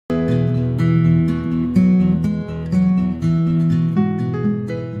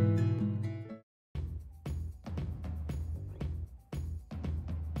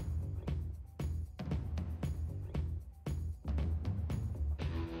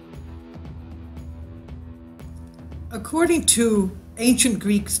According to ancient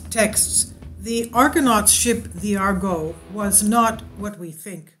Greek texts, the Argonauts' ship, the Argo, was not what we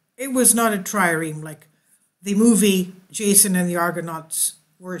think. It was not a trireme like the movie Jason and the Argonauts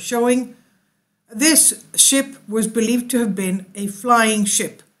were showing. This ship was believed to have been a flying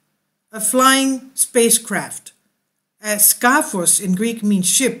ship, a flying spacecraft. Skaphos in Greek means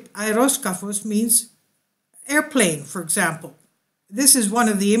ship. Aeroskaphos means airplane, for example. This is one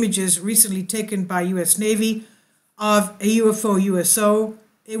of the images recently taken by US Navy of a UFO USO.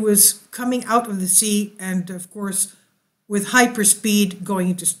 It was coming out of the sea and, of course, with hyperspeed going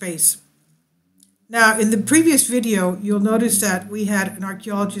into space. Now, in the previous video, you'll notice that we had an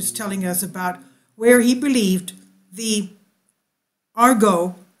archaeologist telling us about where he believed the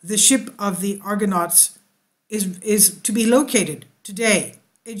Argo, the ship of the Argonauts, is to be located today.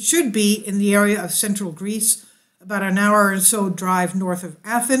 It should be in the area of central Greece, about an hour or so drive north of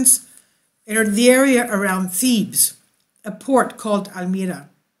Athens, in the area around Thebes, a port called Almira.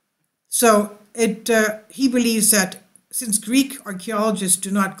 So he believes that since Greek archaeologists do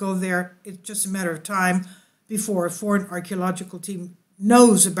not go there, it's just a matter of time before a foreign archaeological team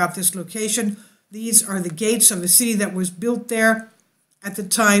knows about this location. These are the gates of a city that was built there at the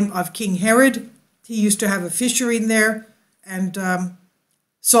time of King Herod. He used to have a fishery in there and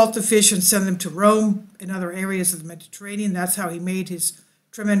salt the fish and send them to Rome and other areas of the Mediterranean. That's how he made his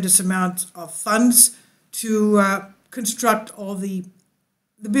tremendous amount of funds to construct all the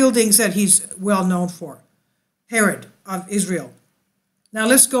buildings that he's well known for. Herod of Israel. Now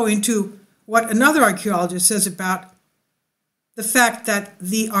let's go into what another archaeologist says about the fact that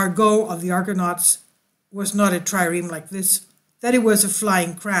the Argo of the Argonauts was not a trireme like this, that it was a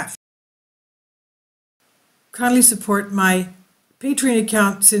flying craft. Kindly support my Patreon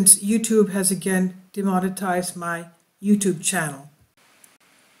account since YouTube has again demonetized my YouTube channel.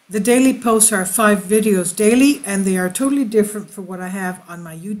 The daily posts are 5 videos daily, and they are totally different from what I have on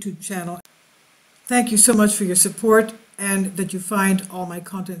my YouTube channel. Thank you so much for your support and that you find all my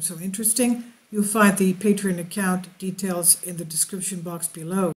content so interesting. You'll find the Patreon account details in the description box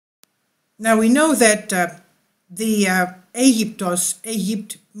below. Now we know that the Aegyptos,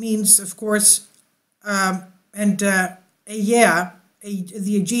 Egypt means, of course, the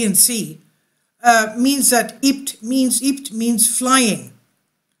Aegean Sea, means that Ipt means flying.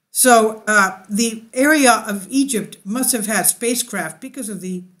 So the area of Egypt must have had spacecraft because of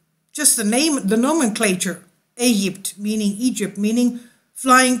just the name, the nomenclature, Egypt, meaning Egypt, meaning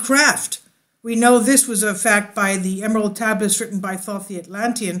flying craft. We know this was a fact by the Emerald Tablets written by Thoth the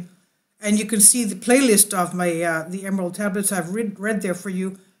Atlantean, and you can see the playlist of my the Emerald Tablets I've read there for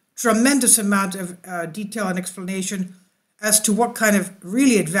you. Tremendous amount of detail and explanation as to what kind of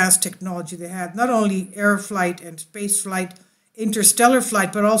really advanced technology they had, not only air flight and space flight, interstellar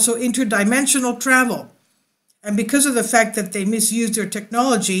flight, but also interdimensional travel. And because of the fact that they misused their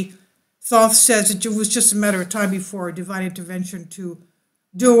technology, Thoth says that it was just a matter of time before divine intervention to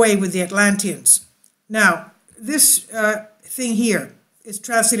do away with the Atlanteans. Now, this thing here is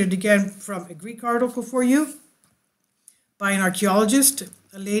translated again from a Greek article for you by an archaeologist,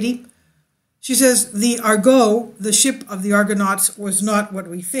 a lady. She says, the Argo, the ship of the Argonauts, was not what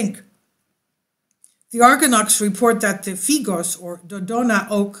we think. The Argonauts report that the Phigos, or Dodona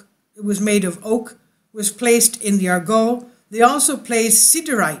oak, it was made of oak, was placed in the Argo. They also placed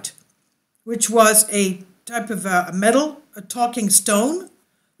siderite, which was a type of a metal, a talking stone,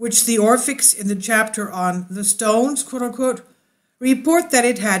 which the Orphics in the chapter on the stones, quote unquote, report that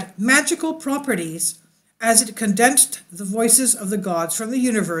it had magical properties as it condensed the voices of the gods from the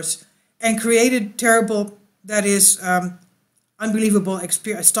universe and created terrible, that is, unbelievable,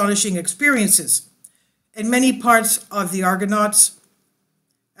 astonishing experiences. In many parts of the Argonauts,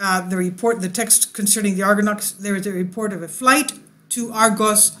 the text concerning the Argonauts, there is a report of a flight to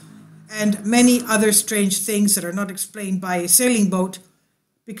Argos and many other strange things that are not explained by a sailing boat,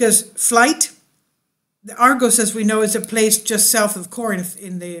 because flight, the Argos, as we know, is a place just south of Corinth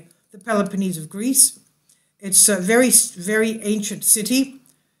in the Peloponnese of Greece. It's a very, very ancient city.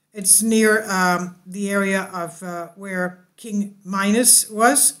 It's near the area of where King Minos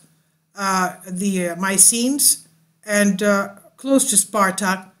was, the Mycenes, and close to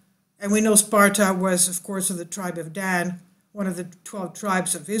Sparta. And we know Sparta was, of course, of the tribe of Dan, one of the 12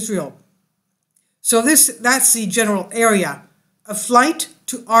 tribes of Israel. So that's the general area. A flight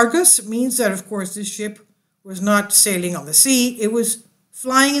to Argos means that, of course, this ship was not sailing on the sea, it was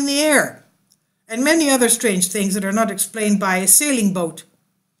flying in the air. And many other strange things that are not explained by a sailing boat.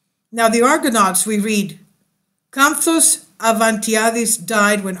 Now, the Argonauts, we read, Canthus Avantiadis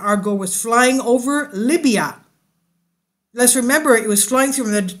died when Argo was flying over Libya. Let's remember, it was flying through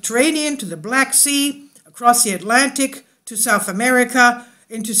the Mediterranean to the Black Sea, across the Atlantic to South America,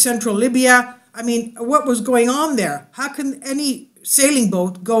 into central Libya. I mean, what was going on there? How can any sailing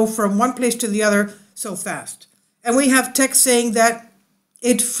boat go from one place to the other so fast? And we have text saying that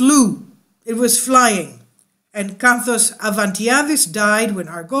it flew, it was flying. And Canthos Avantiadis died when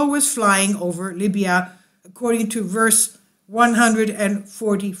Argo was flying over Libya, according to verse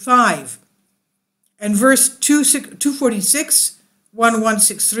 145. And verse 246,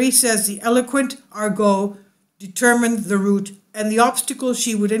 1163 says, the eloquent Argo determined the route and the obstacles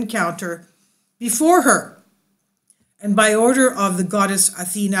she would encounter before her. And by order of the goddess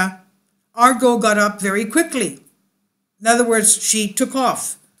Athena, Argo got up very quickly. In other words, she took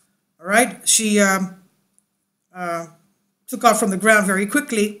off. All right? She took off from the ground very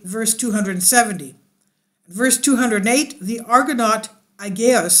quickly, verse 270. Verse 208, the Argonaut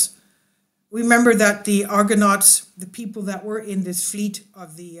Aegeus. Remember that the Argonauts, the people that were in this fleet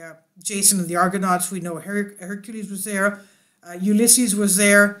of the Jason and the Argonauts, we know Hercules was there, Ulysses was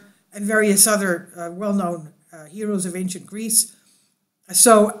there, and various other well-known heroes of ancient Greece.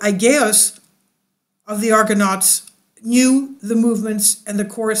 So Aegeus of the Argonauts knew the movements and the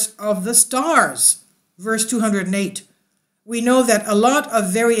course of the stars. Verse 208. We know that a lot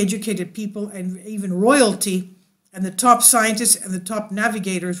of very educated people and even royalty and the top scientists and the top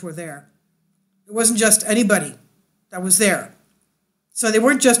navigators were there. It wasn't just anybody that was there. So they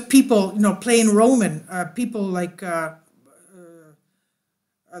weren't just people, plain Roman, people like the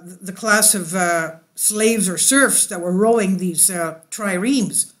class of slaves or serfs that were rowing these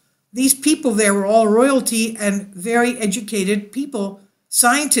triremes. These people there were all royalty and very educated people,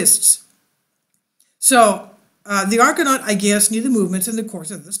 scientists. So the Argonaut Aegeus knew the movements and the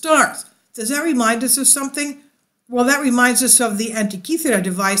course of the stars. Does that remind us of something? Well, that reminds us of the Antikythera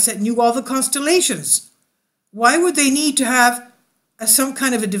device that knew all the constellations. Why would they need to have some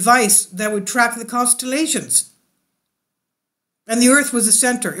kind of a device that would track the constellations? And the Earth was the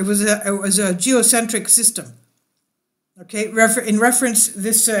center. It was a geocentric system. Okay, in reference,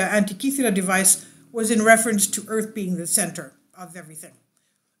 this Antikythera device was in reference to Earth being the center of everything.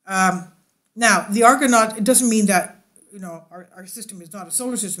 Now, the Argonaut, it doesn't mean that, our system is not a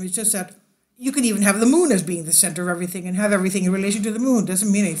solar system. It's just that you can even have the moon as being the center of everything and have everything in relation to the moon.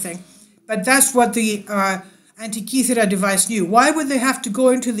 Doesn't mean anything. But that's what the Antikythera device knew. Why would they have to go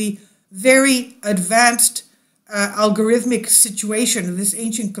into the very advanced algorithmic situation of this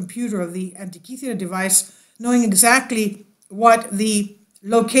ancient computer of the Antikythera device, knowing exactly what the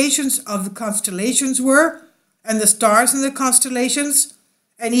locations of the constellations were and the stars in the constellations,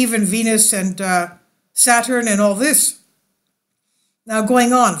 and even Venus and Saturn and all this? Now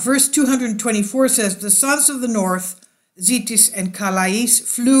going on, verse 224 says, the sons of the north, Zetis and Calais,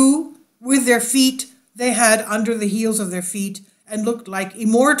 flew with their feet they had under the heels of their feet and looked like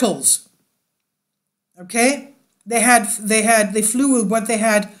immortals. Okay? They flew with what they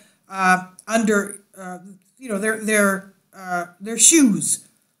had under, their shoes.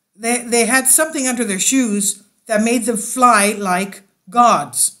 They had something under their shoes that made them fly like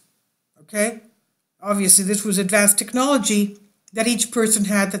gods. Okay? Obviously, this was advanced technology that each person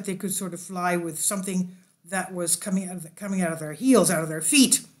had, that they could sort of fly with something that was coming out of their heels, out of their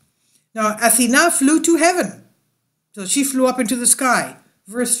feet. Now, Athena flew to heaven. So she flew up into the sky.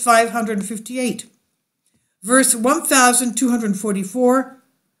 Verse 558. Verse 1244,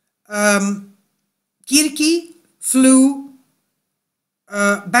 Kirki flew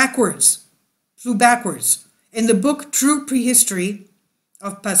backwards. In the book True Prehistory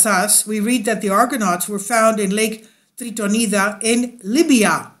of Passas, we read that the Argonauts were found in Lake Tritonida in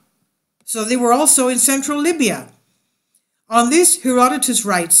Libya. So they were also in central Libya. On this, Herodotus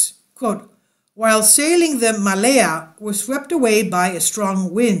writes, quote, while sailing the Malea was swept away by a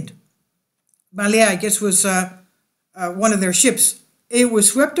strong wind. Malea, I guess, was one of their ships. It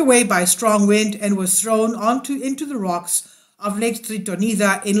was swept away by a strong wind and was thrown into the rocks of Lake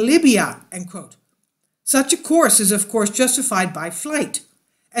Tritonida in Libya, end quote. Such a course is, of course, justified by flight.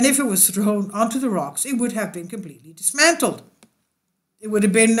 And if it was thrown onto the rocks, it would have been completely dismantled. It would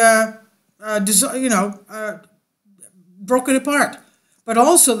have been, broken apart. But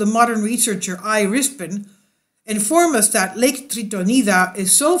also the modern researcher I. Rispin informed us that Lake Tritonida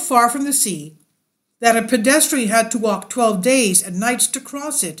is so far from the sea that a pedestrian had to walk 12 days and nights to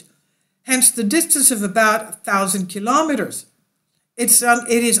cross it, hence the distance of about 1,000 kilometers. It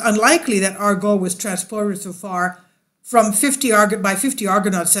is unlikely that Argo was transported so far by 50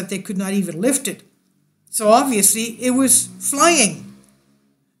 Argonauts that they could not even lift it. So obviously it was flying.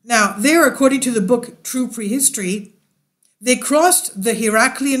 Now, there, according to the book True Prehistory, they crossed the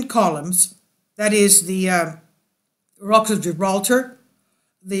Heraclean columns, that is the rocks of Gibraltar,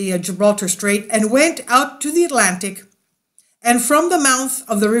 the Gibraltar Strait and went out to the Atlantic, and from the mouth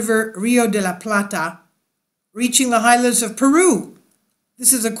of the river Rio de la Plata, reaching the highlands of Peru.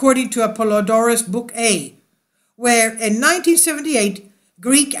 This is according to Apollodorus Book A, where in 1978,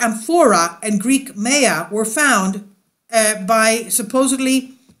 Greek amphora and Greek maya were found by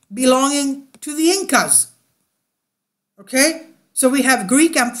supposedly belonging to the Incas. Okay? So we have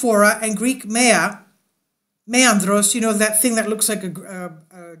Greek amphora and Greek maya, meandros, you know, that thing that looks like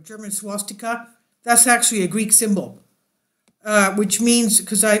a German swastika. That's actually a Greek symbol, which means,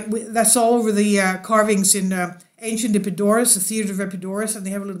 because that's all over the carvings in ancient Epidaurus, the theater of Epidaurus, and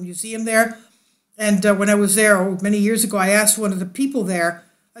they have a little museum there. And when I was there many years ago, I asked one of the people there,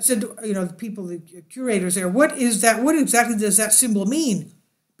 I said, you know, the people, the curators there, what is that? What exactly does that symbol mean?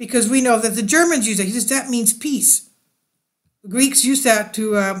 Because we know that the Germans use it. He says that means peace. The Greeks use that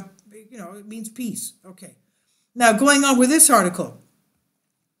to, you know, it means peace. Okay. Now, going on with this article.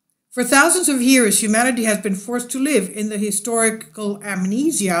 For thousands of years, humanity has been forced to live in the historical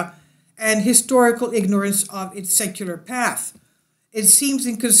amnesia and historical ignorance of its secular path. It seems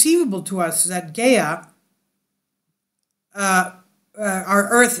inconceivable to us that Gaia, our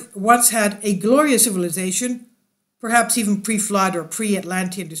Earth, once had a glorious civilization, perhaps even pre-flood or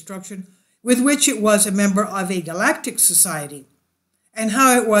pre-Atlantean destruction, with which it was a member of a galactic society, and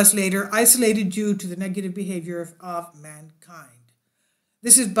how it was later isolated due to the negative behavior of mankind.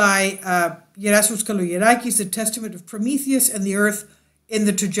 This is by Yerasmus Kaloyerakis, The Testament of Prometheus and the Earth in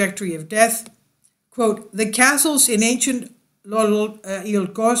the Trajectory of Death. Quote, the castles in ancient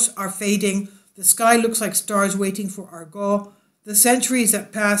Iolcos are fading. The sky looks like stars waiting for Argo. The centuries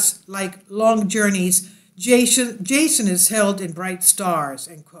that pass like long journeys. Jason is held in bright stars,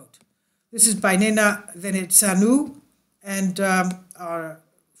 end quote. This is by Nena Venetsanu and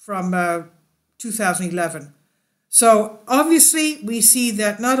from 2011. So obviously we see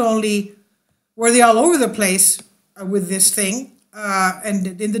that not only were they all over the place with this thing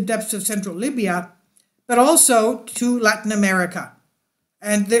and in the depths of central Libya, but also to Latin America.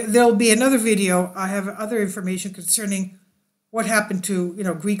 And there'll be another video. I have other information concerning what happened to, you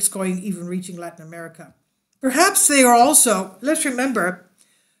know, Greeks even reaching Latin America. Perhaps they are also, let's remember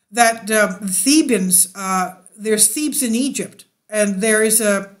that the Thebans, there's Thebes in Egypt, and there is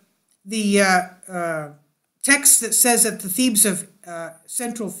the text that says that the Thebes of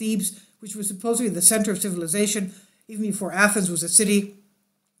central Thebes, which was supposedly the center of civilization, even before Athens was a city,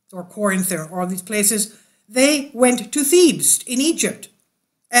 or Corinth, or all these places, they went to Thebes in Egypt.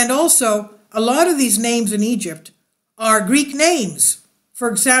 And also, a lot of these names in Egypt are Greek names. For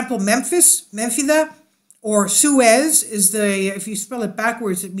example, Memphis, Memphida, or Suez is if you spell it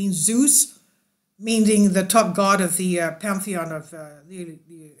backwards, it means Zeus, meaning the top god of the pantheon of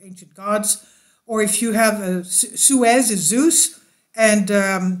the ancient gods. Or if you have Suez is Zeus, and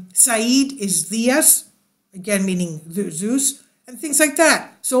Said is Theas, again meaning Zeus, and things like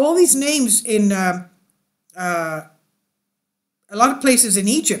that. So all these names in a lot of places in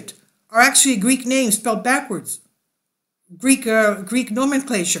Egypt are actually Greek names spelled backwards, Greek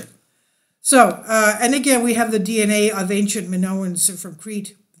nomenclature. So, and again, we have the DNA of ancient Minoans from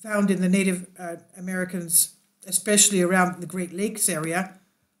Crete found in the Native Americans, especially around the Great Lakes area.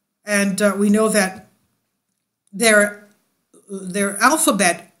 And we know that their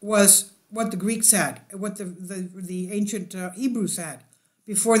alphabet was what the Greeks had, what the ancient Hebrews had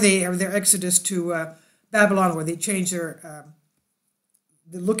before their exodus to Babylon, where they changed the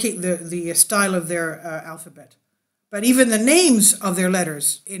style of their alphabet. But even the names of their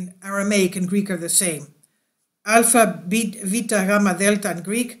letters in Aramaic and Greek are the same. Alpha, Beta, Gamma, Delta in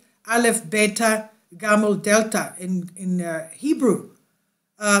Greek, Aleph, Beta, Gamma, Delta in Hebrew.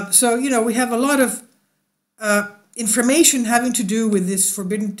 So, you know, we have a lot of information having to do with this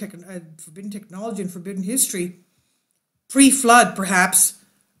forbidden technology and forbidden history, pre-flood perhaps,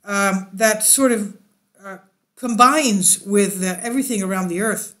 that sort of combines with everything around the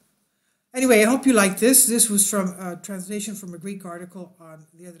earth. Anyway, I hope you like this. This was from a translation from a Greek article on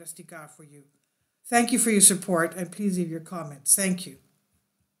Diadrastika for you. Thank you for your support, and please leave your comments. Thank you.